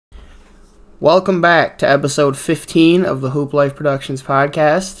Welcome back to episode 15 of the Hoop Life Productions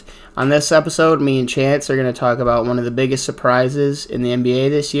podcast. On this episode, me and Chance are going to talk about one of the biggest surprises in the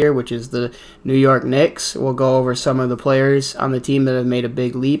NBA this year, which is the New York Knicks. We'll go over some of the players on the team that have made a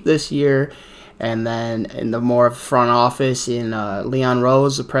big leap this year, and then in the more front office in Leon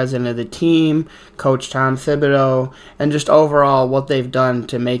Rose, the president of the team, Coach Tom Thibodeau, and just overall what they've done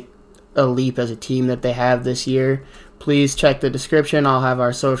to make a leap as a team that they have this year. Please check the description. I'll have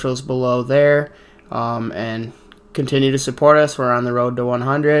our socials below there. And continue to support us. We're on the road to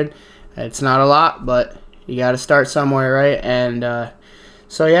 100. It's not a lot, but you got to start somewhere, right? And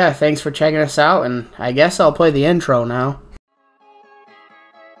so, yeah, thanks for checking us out. And I guess I'll play the intro now.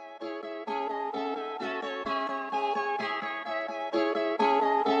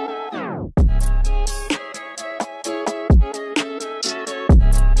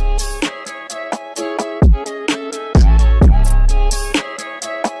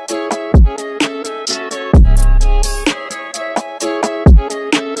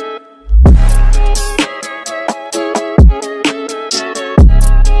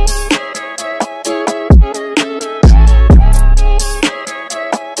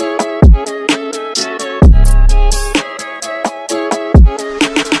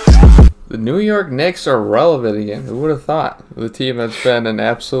 The New York Knicks are relevant again. Who would have thought? The team that's been an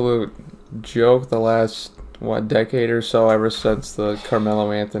absolute joke the last, decade or so, ever since the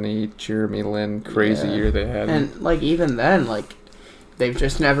Carmelo Anthony, Jeremy Lin crazy year they had. And, even then, they've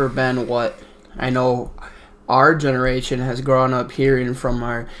just never been what I know our generation has grown up hearing from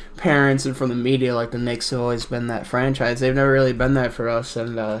our parents and from the media. The Knicks have always been that franchise. They've never really been that for us,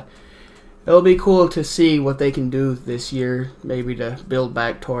 and it'll be cool to see what they can do this year, maybe to build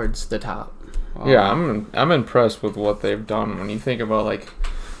back towards the top. Yeah, I'm impressed with what they've done. When you think about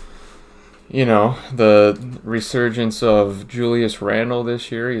the resurgence of Julius Randle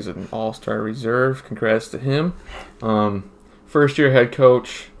this year, he's an all-star reserve. Congrats to him. First-year head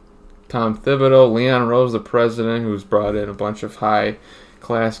coach Tom Thibodeau, Leon Rose, the president, who's brought in a bunch of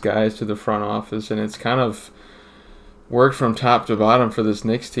high-class guys to the front office, and it's kind of worked from top to bottom for this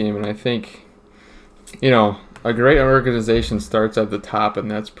Knicks team. And I think, a great organization starts at the top, and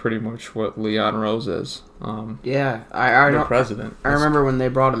that's pretty much what Leon Rose is. Yeah, the president. I remember when they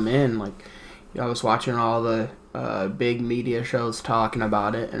brought him in, I was watching all the big media shows talking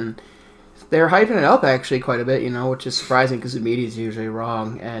about it, and they're hyping it up actually quite a bit, which is surprising because the media is usually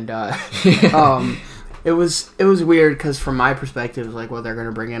wrong. And it was weird because from my perspective, they're going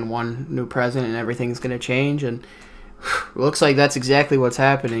to bring in one new president and everything's going to change, and looks like that's exactly what's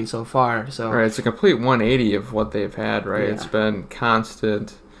happening so far. So right, it's a complete 180 of what they've had. Right, yeah. It's been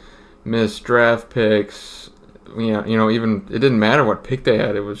constant missed draft picks. Even it didn't matter what pick they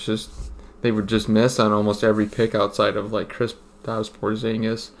had. It was just they would just miss on almost every pick outside of Kristaps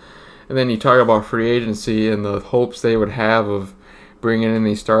Porzingis. And then you talk about free agency and the hopes they would have of bringing in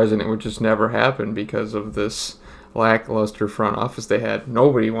these stars, and it would just never happen because of this lackluster front office they had.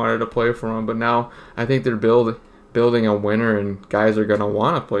 Nobody wanted to play for them, but now I think they're building a winner, and guys are going to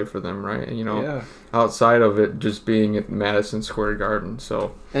want to play for them, right? Outside of it just being at Madison Square Garden.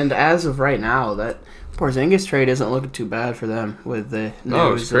 So, and as of right now, that Porzingis trade isn't looking too bad for them with the news.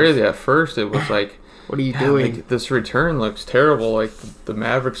 No, it's crazy. At first, it was what are you doing? This return looks terrible. The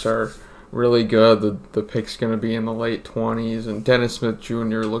Mavericks are really good. The pick's going to be in the late 20s, and Dennis Smith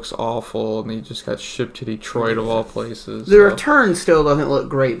Jr. looks awful, and he just got shipped to Detroit of all places. The return still doesn't look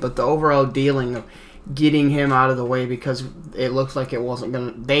great, but the overall dealing of getting him out of the way, because it looks like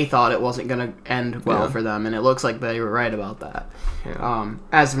they thought it wasn't gonna end well for them, and it looks like they were right about that. Yeah.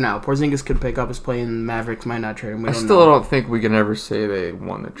 As of now, Porzingis could pick up his play, and Mavericks might not trade him. I still don't think we can ever say they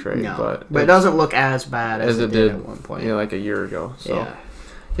won the trade, no, but it doesn't look as bad as it did at one point. Yeah, a year ago. So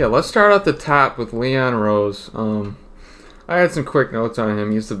yeah, let's start at the top with Leon Rose. I had some quick notes on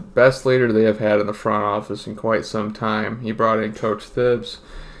him. He's the best leader they have had in the front office in quite some time. He brought in Coach Thibs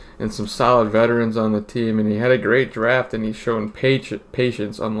and some solid veterans on the team, and he had a great draft, and he's shown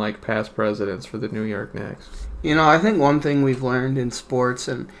patience unlike past presidents for the New York Knicks. I think one thing we've learned in sports,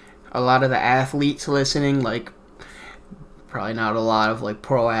 and a lot of the athletes listening, probably not a lot of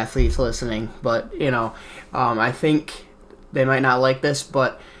pro athletes listening, but I think they might not like this,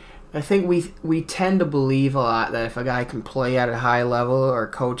 but I think we tend to believe a lot that if a guy can play at a high level or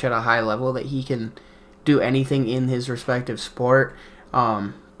coach at a high level, that he can do anything in his respective sport.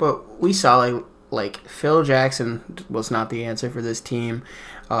 But we saw Phil Jackson was not the answer for this team.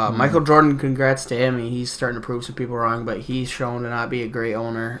 Michael Jordan, congrats to him. He's starting to prove some people wrong, but he's shown to not be a great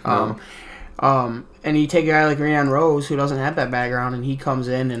owner. And you take a guy like Leon Rose, who doesn't have that background, and he comes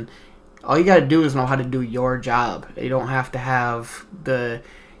in, and all you got to do is know how to do your job. You don't have to have the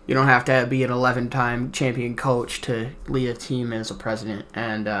you don't have to be an 11-time champion coach to lead a team as a president.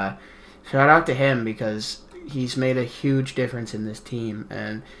 And shout out to him because he's made a huge difference in this team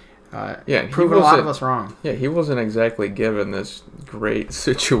and proven a lot of us wrong. Yeah, he wasn't exactly given this great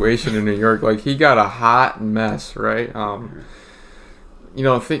situation in New York. Like, he got a hot mess, right?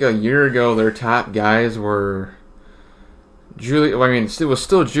 I think a year ago their top guys were it was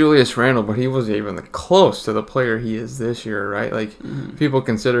still Julius Randle, but he wasn't even close to the player he is this year, right? Like, people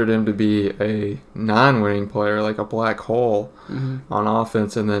considered him to be a non-winning player, like a black hole on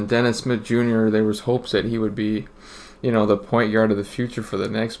offense. And then Dennis Smith Jr., there was hopes that he would be, the point guard of the future for the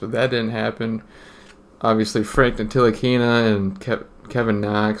Knicks, but that didn't happen. Obviously, Frank Ntilikina and Kevin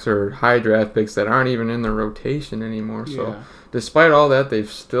Knox are high draft picks that aren't even in the rotation anymore. Yeah. So, despite all that, they've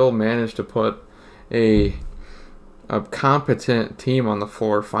still managed to put a competent team on the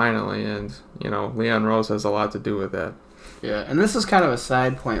floor finally, and Leon Rose has a lot to do with that. Yeah, and this is kind of a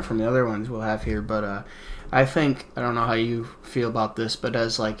side point from the other ones we'll have here, but I think, I don't know how you feel about this, but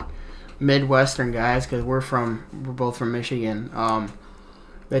as like Midwestern guys, because we're both from Michigan,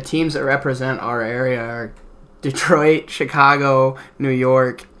 the teams that represent our area are Detroit, Chicago, New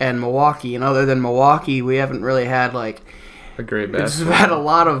York, and Milwaukee. And other than Milwaukee, we haven't really had like a great basketball. We've had a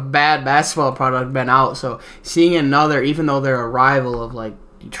lot of bad basketball product been out. So seeing another, even though they're a rival of like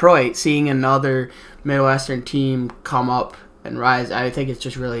Detroit, seeing another Midwestern team come up and rise, I think it's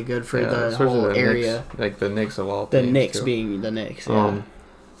just really good for the whole area. Knicks, like the Knicks of all the teams. Knicks too. Being the Knicks, yeah.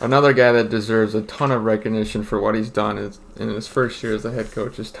 Another guy that deserves a ton of recognition for what he's done in his first year as a head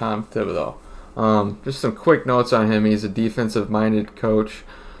coach is Tom Thibodeau. Just some quick notes on him. He's a defensive-minded coach,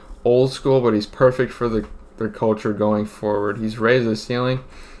 old school, but he's perfect for their culture going forward. He's raised the ceiling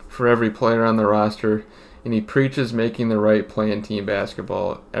for every player on the roster, and he preaches making the right play in team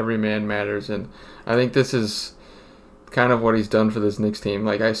basketball. Every man matters, and I think this is kind of what he's done for this Knicks team.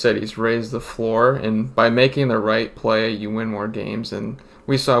 Like I said, he's raised the floor, and by making the right play, you win more games. And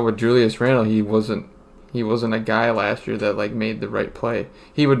we saw with Julius Randle, he wasn't a guy last year that like made the right play.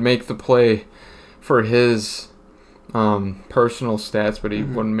 He would make the play for his personal stats, but he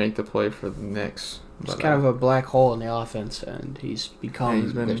wouldn't make the play for the Knicks. He's kind of a black hole in the offense, and he's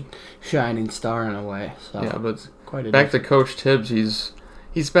become the shining star in a way. So yeah, but back to Coach Tibbs,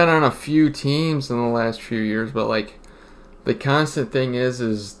 he's been on a few teams in the last few years, but like the constant thing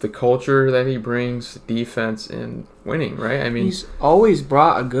is the culture that he brings, defense, and winning, right? I mean, he's always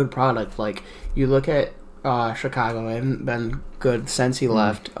brought a good product. Like, you look at Chicago, they haven't been good since he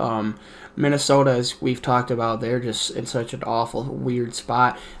left. Minnesota, as we've talked about, they're just in such an awful, weird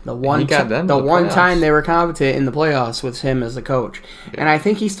spot. The one time they were competent in the playoffs was him as the coach. Yeah. And I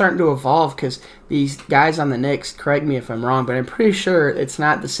think he's starting to evolve because these guys on the Knicks, correct me if I'm wrong, but I'm pretty sure it's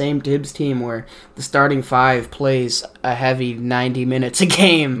not the same Tibbs team where the starting five plays a heavy 90 minutes a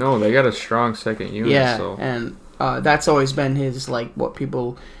game. No, they got a strong second unit. Yeah, so. And that's always been his, like, what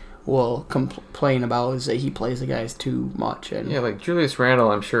people will complain about is that he plays the guys too much. And yeah, like Julius Randle,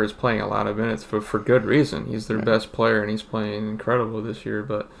 I'm sure is playing a lot of minutes for good reason. He's their best player, and he's playing incredible this year.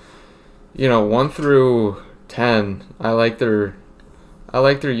 But 1 through 10, I like their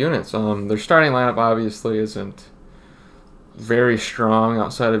units. Their starting lineup obviously isn't very strong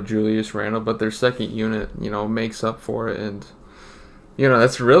outside of Julius Randle, but their second unit, makes up for it, and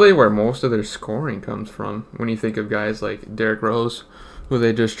that's really where most of their scoring comes from. When you think of guys like Derrick Rose, who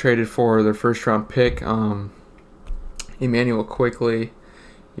they just traded for their first-round pick, Emmanuel Quickly,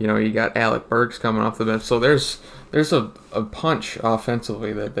 you got Alec Burks coming off the bench. So there's a punch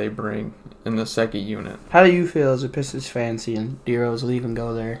offensively that they bring in the second unit. How do you feel as a Pistons fan seeing D-Rose leave and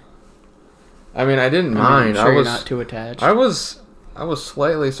go there? I mean, I didn't mind. I'm sure you're not too attached. I was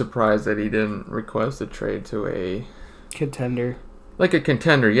slightly surprised that he didn't request a trade to a contender. Like a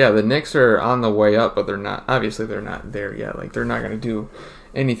contender, yeah. The Knicks are on the way up, but they're not. Obviously, they're not there yet. Like, they're not going to do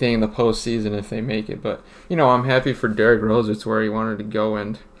anything in the postseason if they make it. But I'm happy for Derrick Rose. It's where he wanted to go,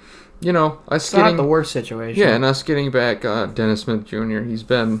 and it's not the worst situation. Yeah, and us getting back Dennis Smith Jr. He's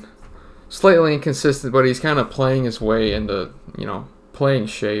been slightly inconsistent, but he's kind of playing his way into playing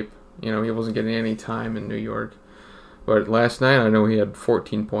shape. He wasn't getting any time in New York, but last night I know he had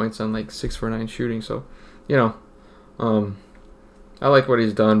 14 points on like 6 for 9 shooting. So, I like what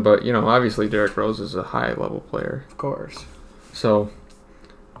he's done, but, obviously Derrick Rose is a high-level player. Of course. So,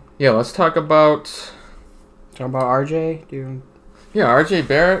 yeah, let's talk about... RJ? Yeah, RJ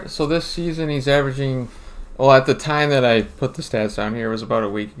Barrett. So this season he's averaging... Well, at the time that I put the stats down here, it was about a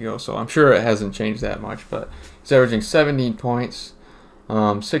week ago, so I'm sure it hasn't changed that much, but he's averaging 17 points,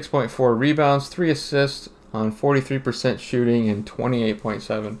 6.4 rebounds, 3 assists on 43% shooting, and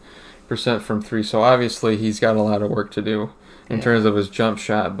 28.7% from 3. So obviously he's got a lot of work to do in terms of his jump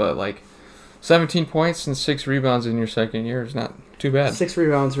shot, but like 17 points and 6 rebounds in your second year is not too bad. 6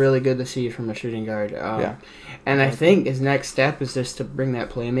 rebounds, really good to see from a shooting guard. Yeah. And I think his next step is just to bring that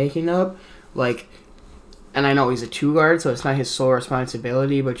playmaking up. Like, and I know he's a 2 guard, so it's not his sole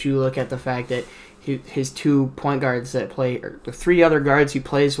responsibility, but you look at the fact that his 2 point guards that play, or the 3 other guards he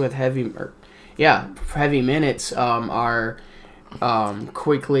plays with heavy minutes are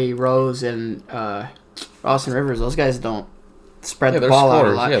Quickly, Rose, and Austin Rivers. Those guys don't spread the ball out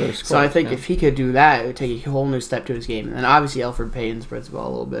a lot. Yeah, so I think if he could do that, it would take a whole new step to his game. And obviously Elfrid Payton spreads the ball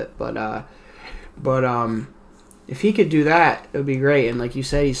a little bit, but if he could do that, it would be great. And like you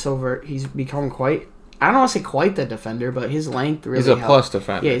said, he's become quite. I don't want to say quite the defender, but his length really. He's a helped. plus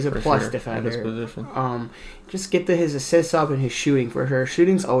defender. Yeah, he's a plus defender. At his position. Just get his assists up and his shooting for sure.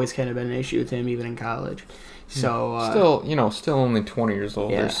 Shooting's always kind of been an issue with him, even in college. So still only 20 years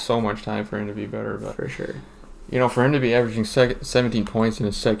old. Yeah. There's so much time for him to be better, but for sure. For him to be averaging 17 points in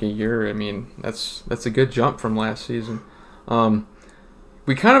his second year, I mean, that's a good jump from last season.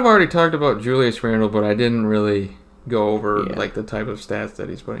 We kind of already talked about Julius Randle, but I didn't really go over like the type of stats that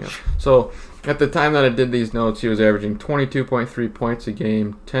he's putting up. So at the time that I did these notes, he was averaging 22.3 points a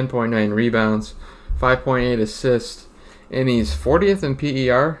game, 10.9 rebounds, 5.8 assists, and he's 40th in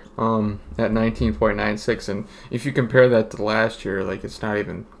PER at 19.96. And if you compare that to last year, like it's not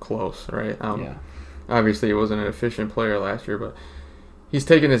even close, right? Obviously, he wasn't an efficient player last year, but he's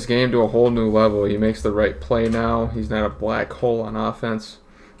taken his game to a whole new level. He makes the right play now. He's not a black hole on offense.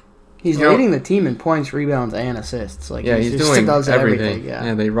 He's leading the team in points, rebounds, and assists. Like he's doing everything.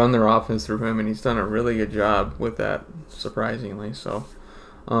 Yeah, they run their offense through him, and he's done a really good job with that, surprisingly. So,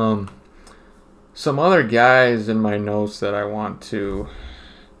 some other guys in my notes that I want to,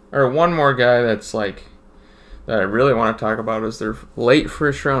 or one more guy that's like that I really want to talk about is their late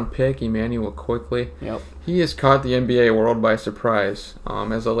first-round pick, Emmanuel Quickly. Yep. He has caught the NBA world by surprise.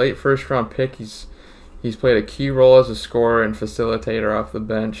 As a late first-round pick, he's played a key role as a scorer and facilitator off the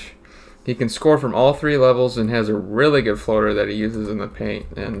bench. He can score from all 3 levels and has a really good floater that he uses in the paint.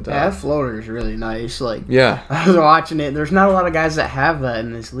 And that floater is really nice. Like, yeah, I was watching it. There's not a lot of guys that have that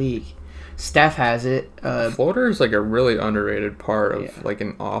in this league. Steph has it. Floater is like a really underrated part of like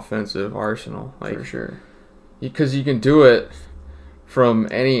an offensive arsenal. Like, for sure. Because you can do it from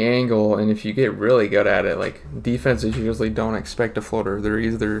any angle, and if you get really good at it, like defenses usually don't expect a floater. They're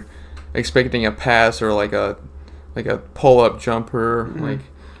either expecting a pass or like a pull-up jumper. Mm-hmm. Like,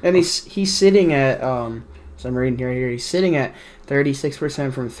 and he's sitting at so I'm reading here. He's sitting at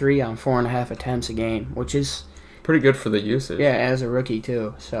 36% from 3 on 4.5 attempts a game, which is pretty good for the usage. Yeah, as a rookie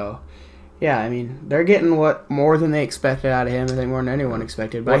too. So. Yeah, I mean, they're getting more than they expected out of him. I think more than anyone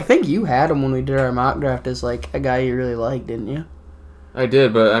expected. But I think you had him when we did our mock draft as, like, a guy you really liked, didn't you? I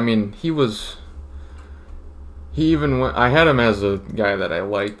did, but, I mean, I had him as a guy that I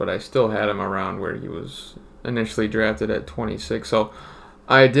liked, but I still had him around where he was initially drafted at 26. So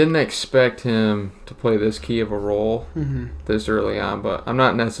I didn't expect him to play this key of a role this early on, but I'm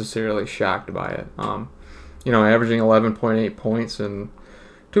not necessarily shocked by it. Averaging 11.8 points and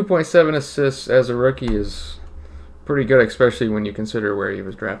 2.7 assists as a rookie is pretty good, especially when you consider where he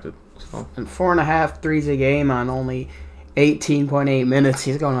was drafted. So. And 4.5 threes a game on only 18.8 minutes.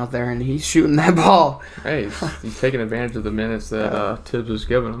 He's going out there and he's shooting that ball. Hey, he's taking advantage of the minutes that Tibbs was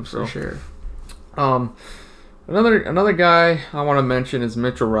giving him. So. For sure. Another guy I want to mention is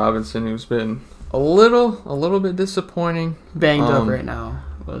Mitchell Robinson, who's been a little bit disappointing. Banged up right now.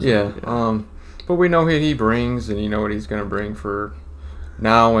 But we know what he brings, and you know what he's going to bring for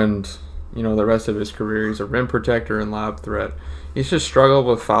now and the rest of his career. He's a rim protector and lob threat. He's just struggled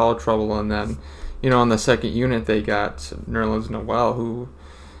with foul trouble, and then on the second unit they got Nerlens Noel, who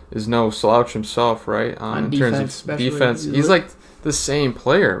is no slouch himself, right? On in defense, terms of defense, he's like the same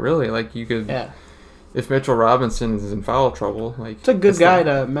player, really. Like you could, if Mitchell Robinson is in foul trouble, like it's a good guy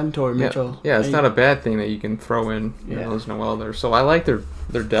to mentor Mitchell. Yeah, it's not a bad thing that you can throw in Nerlens Noel there. So I like their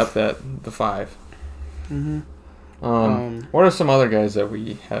depth at the 5. Mm-hmm. What are some other guys that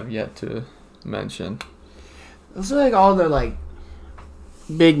we have yet to mention? Those are like all the like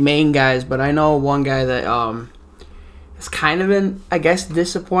big main guys, but I know one guy that has kind of been, I guess,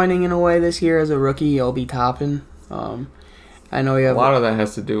 disappointing in a way this year as a rookie, Obi Toppin. I know you have a lot of that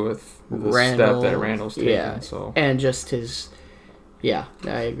has to do with the step that Randall's taken. So and just his, I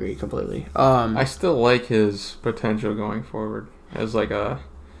agree completely. I still like his potential going forward as like a.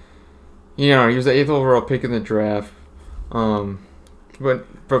 He was the 8th overall pick in the draft,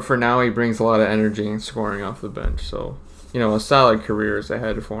 but for now he brings a lot of energy and scoring off the bench. So, a solid career is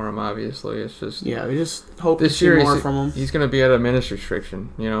ahead for him. Obviously, it's just we just hope to see more from him. He's going to be at a minutes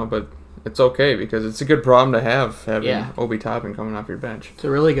restriction, but it's okay because it's a good problem to have having Yeah. Obi Toppin coming off your bench. It's a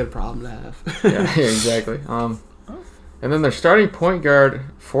really good problem to have. Yeah, exactly. And then their starting point guard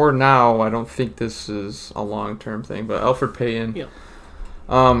for now, I don't think this is a long-term thing, but Elfrid Payton. Yeah.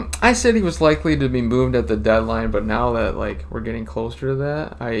 I said he was likely to be moved at the deadline, but now that like we're getting closer to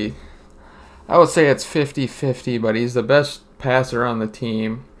that, I would say it's 50-50, but he's the best passer on the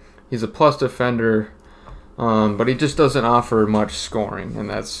team. He's a plus defender, but he just doesn't offer much scoring,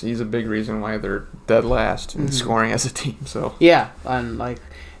 and he's a big reason why they're dead last in scoring as a team. So yeah, and like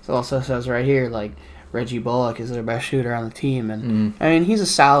it also says right here, like Reggie Bullock is their best shooter on the team, and I mean he's a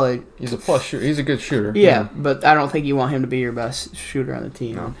solid. He's a plus shooter. He's a good shooter. Yeah, but I don't think you want him to be your best shooter on the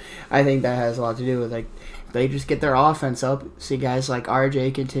team. No. I think that has a lot to do with like they just get their offense up. See guys like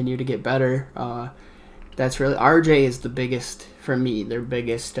RJ continue to get better. That's really RJ is the biggest for me. Their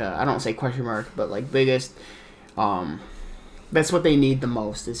biggest. I don't say question mark, but like biggest. That's what they need the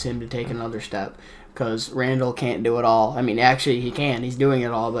most is him to take another step because Randall can't do it all. I mean, actually he can. He's doing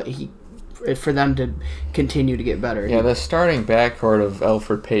it all, but for them to continue to get better. Yeah, the starting backcourt of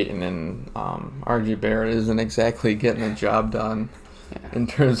Elfrid Payton and R.J. Barrett isn't exactly getting the job done in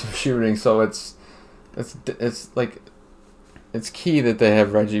terms of shooting. So it's key that they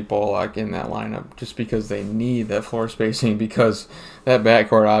have Reggie Bullock in that lineup just because they need that floor spacing because that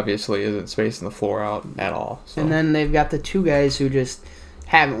backcourt obviously isn't spacing the floor out at all. So. And then they've got the two guys who just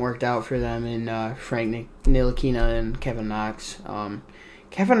haven't worked out for them in Frank Ntilikina and Kevin Knox.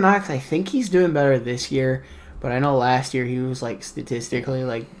 Kevin Knox, I think he's doing better this year, but I know last year he was like statistically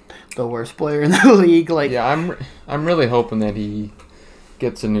like the worst player in the league. Like, yeah, I'm really hoping that he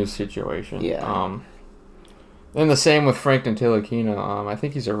gets a new situation. Yeah. And the same with Frank Ntilikina. I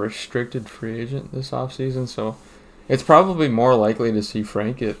think he's a restricted free agent this offseason, so it's probably more likely to see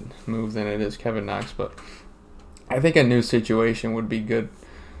Frank get moved than it is Kevin Knox. But I think a new situation would be good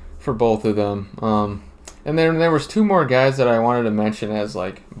for both of them. And then there was two more guys that I wanted to mention as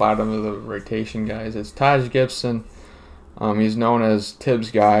like bottom of the rotation guys. It's Taj Gibson. He's known as Tibbs'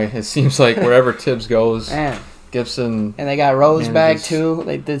 guy. It seems like wherever Tibbs goes, man. Gibson. And they got Rose back too.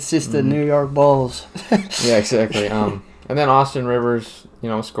 Like it's just the New York Bulls. Yeah, exactly. And then Austin Rivers,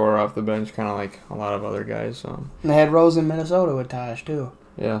 scorer off the bench, kind of like a lot of other guys. And they had Rose in Minnesota with Taj too.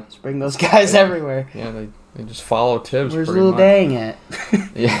 Yeah, just bring those guys everywhere. Yeah, they just follow Tibbs. Where's Lil Dang at?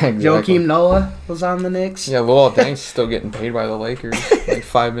 Yeah, exactly. Joakim Noah was on the Knicks. Yeah, Lil Dang's still getting paid by the Lakers, like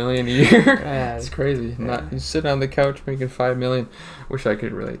 $5 million a year. Yeah, it's crazy. Yeah. You sit on the couch making $5 million. Wish I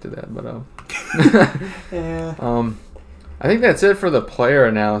could relate to that, but yeah. I think that's it for the player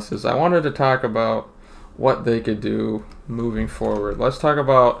analysis. I wanted to talk about what they could do moving forward. Let's talk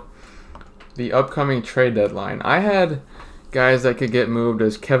about the upcoming trade deadline. I had guys that could get moved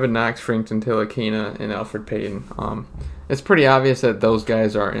as Kevin Knox, Frank Ntilikina, and Elfrid Payton. It's pretty obvious that those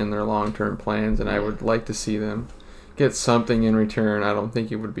guys are in their long-term plans, and I would like to see them get something in return. I don't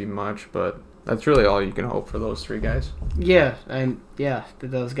think it would be much, but that's really all you can hope for those three guys. Yeah, and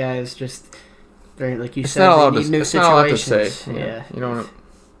those guys just, they're, like you it's said, not they need new it's not allowed to situations. say. Yeah. You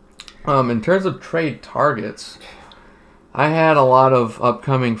know, in terms of trade targets, I had a lot of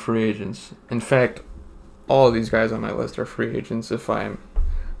upcoming free agents. In fact, all of these guys on my list are free agents, if I'm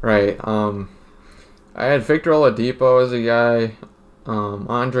right. I had Victor Oladipo as a guy,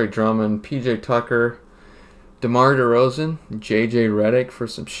 Andre Drummond, PJ Tucker, DeMar DeRozan, JJ Redick for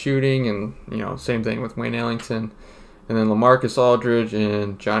some shooting, and same thing with Wayne Ellington, and then LaMarcus Aldridge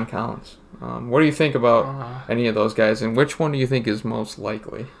and John Collins. What do you think about any of those guys, and which one do you think is most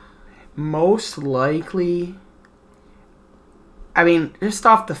likely? Most likely, I mean, just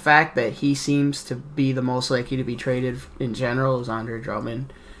off the fact that he seems to be the most likely to be traded in general is Andre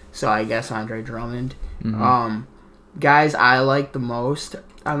Drummond. So I guess Andre Drummond. Mm-hmm. Guys I like the most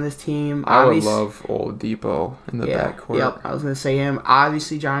on this team. I would love Oladipo in the backcourt. Yep, I was going to say him.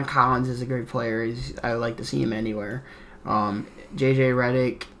 Obviously, John Collins is a great player. I would like to see him anywhere. JJ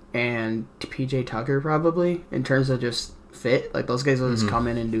Redick and PJ Tucker probably, in terms of just fit. Like, those guys will just come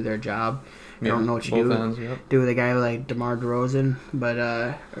in and do their job. I don't know what you do with a guy like DeMar DeRozan, but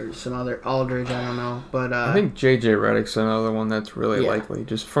or some other Aldridge, I don't know. But I think JJ Redick's another one that's really likely.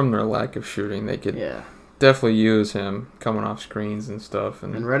 Just from their lack of shooting, they could definitely use him coming off screens and stuff.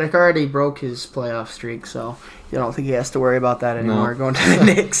 And Redick already broke his playoff streak, so you don't think he has to worry about that anymore going to the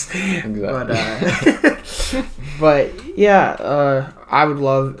Knicks. Exactly. But yeah, I would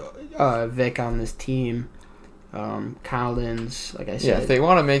love Vic on this team. Collins, like I said. Yeah, if they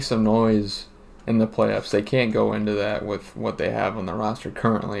want to make some noise in the playoffs, they can't go into that with what they have on the roster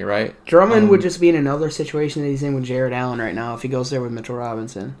currently, right? Drummond would just be in another situation that he's in with Jared Allen right now if he goes there with Mitchell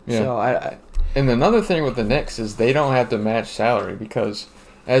Robinson. Yeah. So And another thing with the Knicks is they don't have to match salary because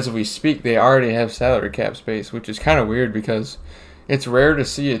as we speak, they already have salary cap space, which is kind of weird because it's rare to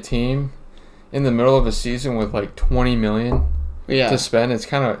see a team in the middle of a season with like $20 million to spend. It's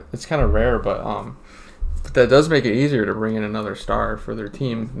kind of rare, but that does make it easier to bring in another star for their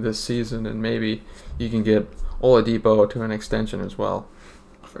team this season, and maybe you can get Oladipo to an extension as well.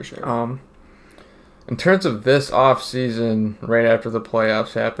 For sure. In terms of this offseason, right after the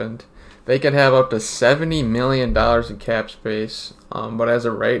playoffs happened, they could have up to $70 million in cap space. But as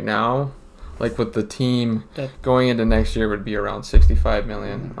of right now, like with the team going into next year, would be around $65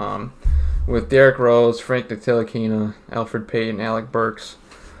 million. With Derrick Rose, Frank Ntilikina, Alfred Payton, Alec Burks,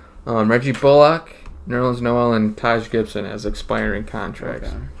 Reggie Bullock, Nerlens Noel, and Taj Gibson as expiring contracts.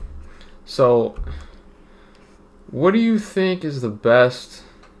 Okay. So, what do you think is the best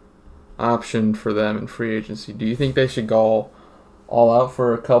option for them in free agency? Do you think they should go all out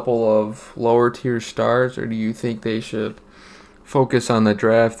for a couple of lower tier stars, or do you think they should focus on the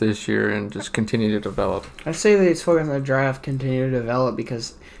draft this year and just continue to develop? I say they just focus on the draft, continue to develop,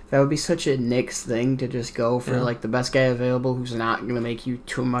 because that would be such a Knicks thing to just go for like the best guy available who's not going to make you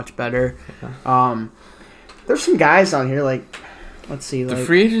too much better. Yeah. There's some guys on here like, let's see, the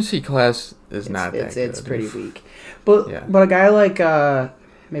free agency class is not that good. It's pretty weak, but a guy like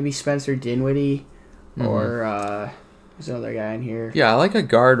maybe Spencer Dinwiddie or there's another guy in here. Yeah, I like a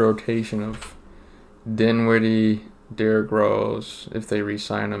guard rotation of Dinwiddie, Derrick Rose, if they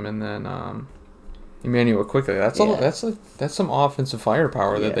re-sign him, and then Emmanuel quickly. That's some offensive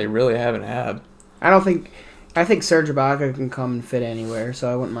firepower that they really haven't had. I think Serge Ibaka can come and fit anywhere,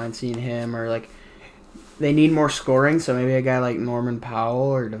 so I wouldn't mind seeing him. Or like, they need more scoring, so maybe a guy like Norman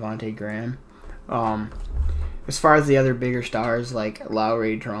Powell or Devontae Graham. As far as the other bigger stars like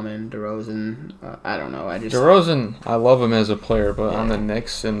Lowry, Drummond, DeRozan, I don't know. DeRozan, I love him as a player, but on the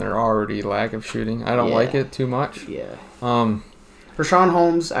Knicks and their already lack of shooting, I don't like it too much. Yeah. Rashawn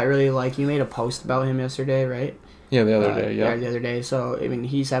Holmes, I really like. You made a post about him yesterday, right? Yeah, the other day. Yeah, the other day. So I mean,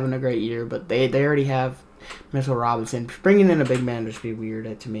 he's having a great year, but they already have Mitchell Robinson. Bringing in a big man would just be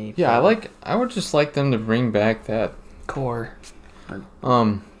weird to me. Yeah, I would just like them to bring back that core.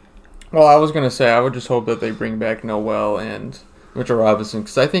 Well, I was going to say I would just hope that they bring back Noel and Mitchell Robinson,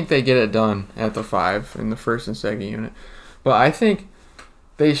 because I think they get it done at the 5 in the first and second unit. But I think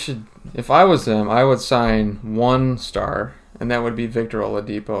they should, if I was them, I would sign one star, and that would be Victor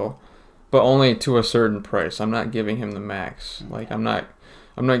Oladipo, but only to a certain price. I'm not giving him the max. Like, I'm not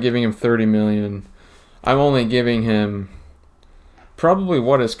giving him $30 million. I'm only giving him probably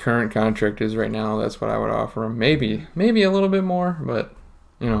what his current contract is right now. That's what I would offer him. Maybe a little bit more, but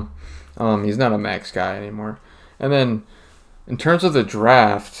he's not a max guy anymore. And then in terms of the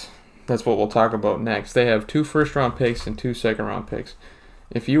draft, that's what we'll talk about next. They have 2 first-round picks and 2 second-round picks.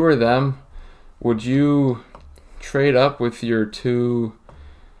 If you were them, would you trade up with your 2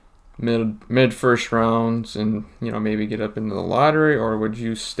 mid first rounds and maybe get up into the lottery, or would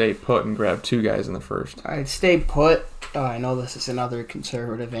you stay put and grab 2 guys in the first? I'd stay put. I know this is another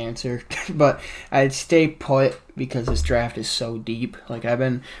conservative answer, but I'd stay put because this draft is so deep. Like, I've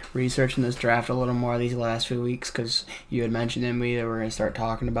been researching this draft a little more these last few weeks because you had mentioned to me that we're going to start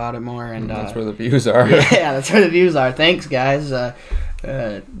talking about it more. And that's where the views are. Yeah, that's where the views are. Thanks, guys.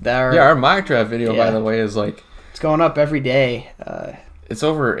 Our mock draft video, by the way, is like... It's going up every day. It's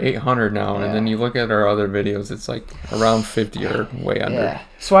over 800 now, and then you look at our other videos, it's like around 50 or way under. Yeah,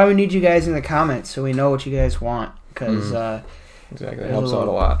 that's why we need you guys in the comments so we know what you guys want. Because exactly, it helps out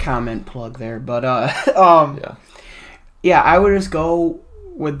a lot. Comment plug there, but I would just go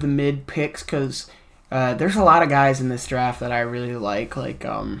with the mid picks because there's a lot of guys in this draft that I really like. Like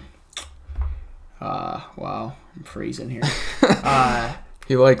wow, I'm freezing here.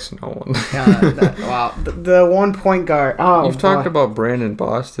 He likes no one. The 1 point guard. You've talked about Brandon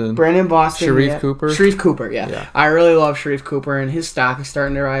Boston. Sharif Cooper. Sharif Cooper, yeah. I really love Sharif Cooper, and his stock is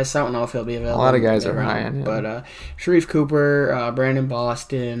starting to rise. So I don't know if he'll be available. A lot of guys are high on him. But Sharif Cooper, Brandon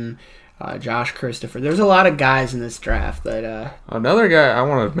Boston, Josh Christopher. There's a lot of guys in this draft that. Another guy I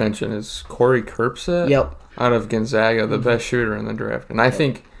want to mention is Corey Kerpset. Yep. Out of Gonzaga, the best shooter in the draft, and I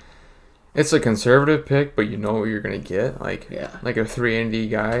think. It's a conservative pick, but you know what you're gonna get, like a 3-and-D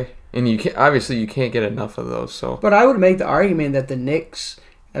guy, and you can't get enough of those. So, but I would make the argument that the Knicks,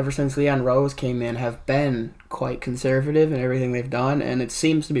 ever since Leon Rose came in, have been quite conservative in everything they've done, and it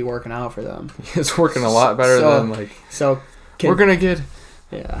seems to be working out for them. It's working a lot better than we're gonna get.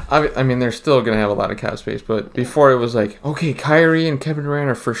 Yeah, I mean they're still gonna have a lot of cap space, but before it was like, okay, Kyrie and Kevin Durant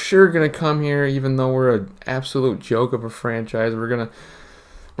are for sure gonna come here, even though we're an absolute joke of a franchise. We're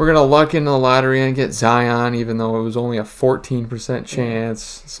gonna luck into the lottery and get Zion, even though it was only a 14%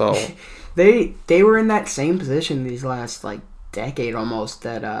 chance. So they were in that same position these last decade almost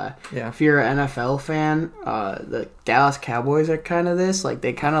that Yeah. if you're an NFL fan, the Dallas Cowboys are kind of this. Like,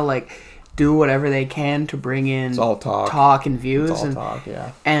 they kind of, like, do whatever they can to bring in It's all talk. and views. It's all and talk,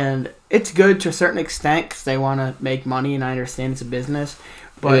 yeah. And it's good to a certain extent because they want to make money, and I understand it's a business.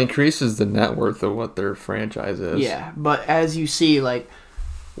 But It increases the net worth of what their franchise is. yeah, but as you see, like,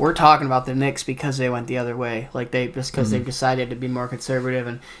 we're talking about the Knicks because they went the other way. Like, they've decided to be more conservative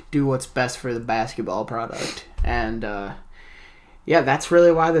and do what's best for the basketball product. And yeah, that's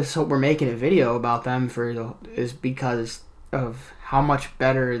really why we're making a video about them is because of how much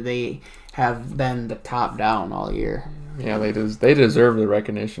better they have been the top down all year. Yeah, they deserve the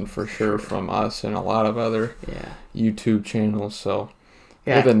recognition for sure from us and a lot of other YouTube channels. So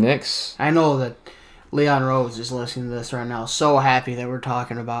yeah, the Knicks. I know that Leon Rose is listening to this right now. So happy that we're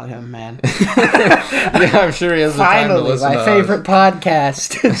talking about him, man. Yeah, I'm sure he has the time to listen to my favorite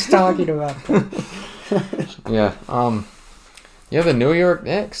podcast is talking about him. Yeah. Yeah, the New York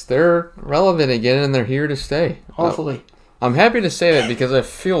Knicks, they're relevant again and they're here to stay. Hopefully. I'm happy to say that because I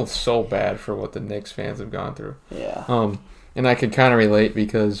feel so bad for what the Knicks fans have gone through. Yeah. And I can kind of relate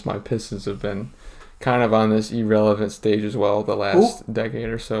because my Pistons have been kind of on this irrelevant stage as well the last decade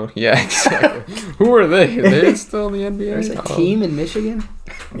or so. Yeah, exactly. Who are they? Are they still in the NBA? There's a team in Michigan?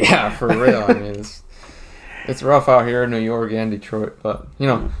 Yeah, for real. I mean, it's rough out here in New York and Detroit, but, you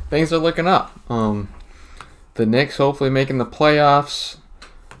know, things are looking up. The Knicks hopefully making the playoffs.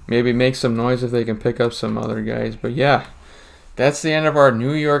 Maybe make some noise if they can pick up some other guys. But, yeah, that's the end of our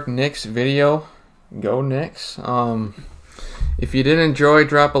New York Knicks video. Go Knicks. If you did enjoy,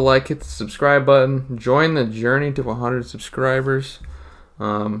 drop a like, hit the subscribe button. Join the journey to 100 subscribers.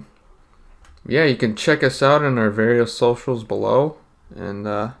 Yeah, you can check us out on our various socials below. And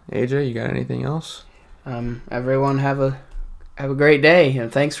AJ, you got anything else? Everyone have a great day, and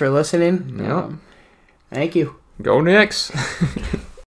thanks for listening. Yep. Thank you. Go Knicks.